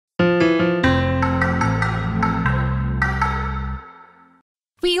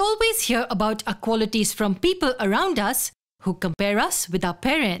We always hear about our qualities from people around us who compare us with our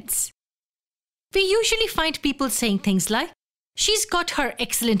parents. We usually find people saying things like, "She's got her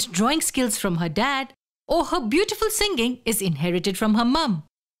excellent drawing skills from her dad," or "her beautiful singing is inherited from her mum."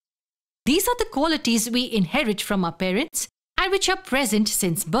 These are the qualities we inherit from our parents and which are present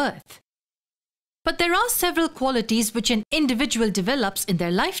since birth. But there are several qualities which an individual develops in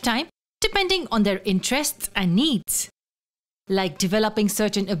their lifetime depending on their interests and needs, like developing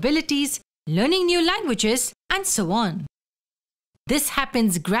certain abilities, learning new languages, and so on. This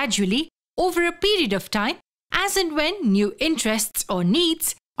happens gradually over a period of time as and when new interests or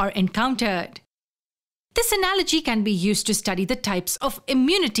needs are encountered. This analogy can be used to study the types of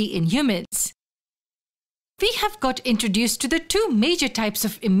immunity in humans. We have got introduced to the two major types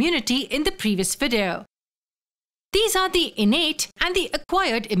of immunity in the previous video. These are the innate and the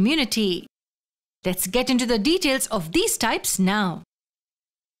acquired immunity. Let's get into the details of these types now.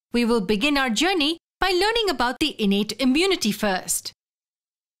 We will begin our journey by learning about the innate immunity first.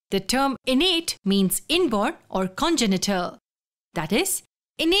 The term innate means inborn or congenital. That is,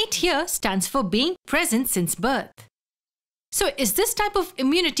 innate here stands for being present since birth. So is this type of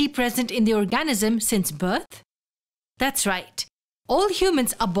immunity present in the organism since birth? That's right. All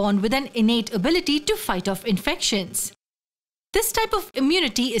humans are born with an innate ability to fight off infections. This type of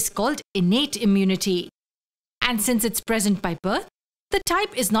immunity is called innate immunity. And since it's present by birth, the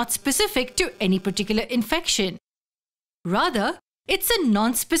type is not specific to any particular infection. Rather, it's a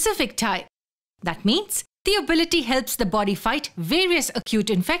non-specific type. That means the ability helps the body fight various acute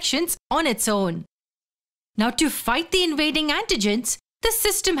infections on its own. Now, to fight the invading antigens, the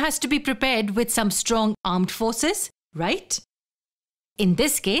system has to be prepared with some strong armed forces, right? In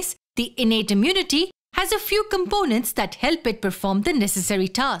this case, the innate immunity has a few components that help it perform the necessary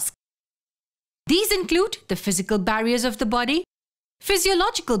task. These include the physical barriers of the body,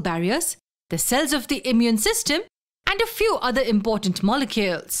 physiological barriers, the cells of the immune system, and a few other important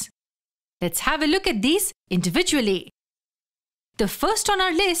molecules. Let's have a look at these individually. The first on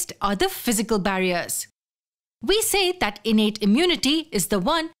our list are the physical barriers. We say that innate immunity is the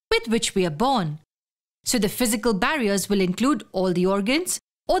one with which we are born. So the physical barriers will include all the organs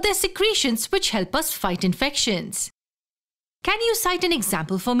or their secretions which help us fight infections. Can you cite an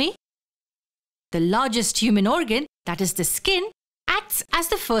example for me? The largest human organ, that is the skin, acts as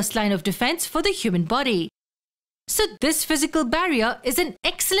the first line of defense for the human body. So this physical barrier is an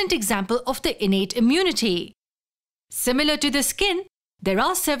excellent example of the innate immunity. Similar to the skin, there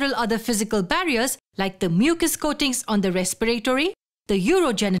are several other physical barriers like the mucus coatings on the respiratory, the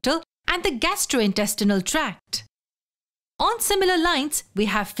urogenital, and the gastrointestinal tract. On similar lines, we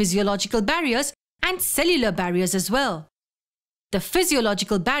have physiological barriers and cellular barriers as well. The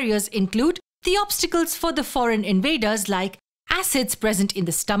physiological barriers include the obstacles for the foreign invaders like acids present in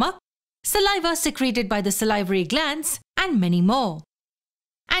the stomach, saliva secreted by the salivary glands, and many more.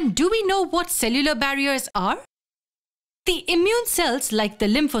 And do we know what cellular barriers are? The immune cells like the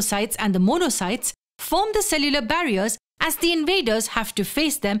lymphocytes and the monocytes form the cellular barriers as the invaders have to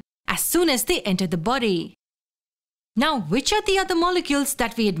face them as soon as they enter the body. Now, which are the other molecules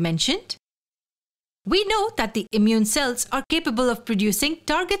that we had mentioned? We know that the immune cells are capable of producing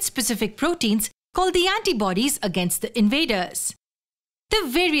target-specific proteins called the antibodies against the invaders. The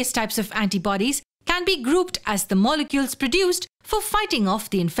various types of antibodies can be grouped as the molecules produced for fighting off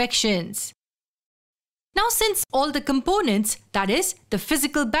the infections. Now, since all the components, that is, the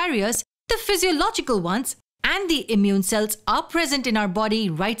physical barriers, the physiological ones, and the immune cells are present in our body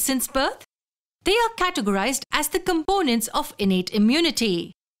right since birth, they are categorized as the components of innate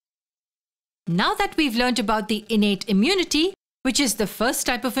immunity. Now that we've learned about the innate immunity, which is the first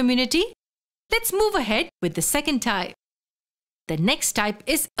type of immunity, let's move ahead with the second type. The next type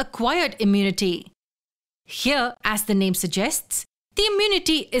is acquired immunity. Here, as the name suggests, the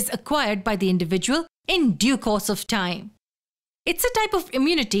immunity is acquired by the individual in due course of time. It's a type of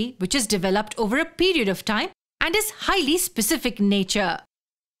immunity which is developed over a period of time and is highly specific in nature.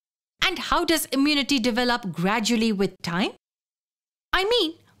 And how does immunity develop gradually with time? I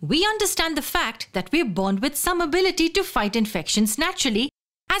mean, we understand the fact that we are born with some ability to fight infections naturally,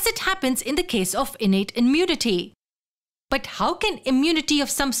 as it happens in the case of innate immunity. But how can immunity of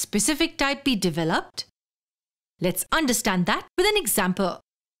some specific type be developed? Let's understand that with an example.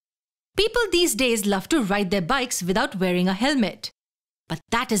 People these days love to ride their bikes without wearing a helmet. But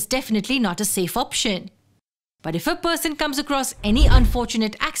that is definitely not a safe option. But if a person comes across any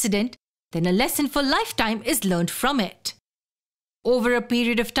unfortunate accident, then a lesson for lifetime is learned from it. Over a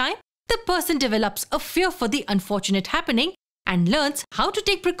period of time, the person develops a fear for the unfortunate happening and learns how to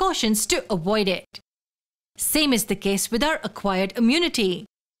take precautions to avoid it. Same is the case with our acquired immunity.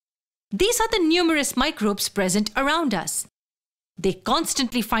 These are the numerous microbes present around us. They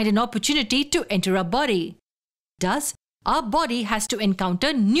constantly find an opportunity to enter our body. Thus, our body has to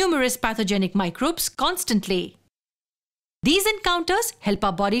encounter numerous pathogenic microbes constantly. These encounters help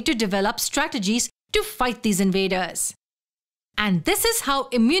our body to develop strategies to fight these invaders. And this is how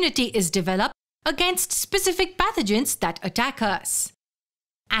immunity is developed against specific pathogens that attack us.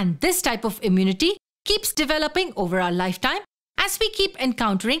 And this type of immunity keeps developing over our lifetime as we keep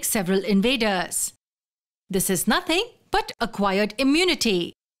encountering several invaders. This is nothing but acquired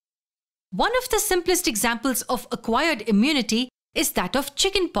immunity. One of the simplest examples of acquired immunity is that of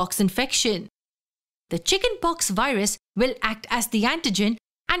chickenpox infection. The chickenpox virus will act as the antigen,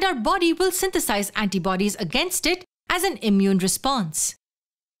 and our body will synthesize antibodies against it as an immune response.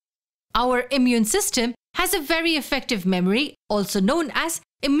 Our immune system has a very effective memory, also known as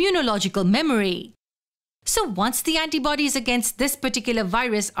immunological memory. So once the antibodies against this particular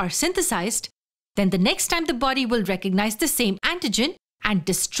virus are synthesized, then the next time the body will recognize the same antigen and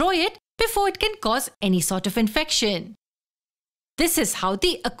destroy it before it can cause any sort of infection. This is how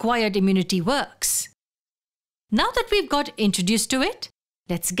the acquired immunity works. Now that we've got introduced to it,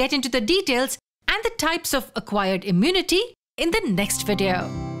 let's get into the details and the types of acquired immunity in the next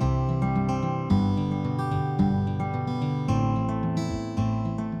video.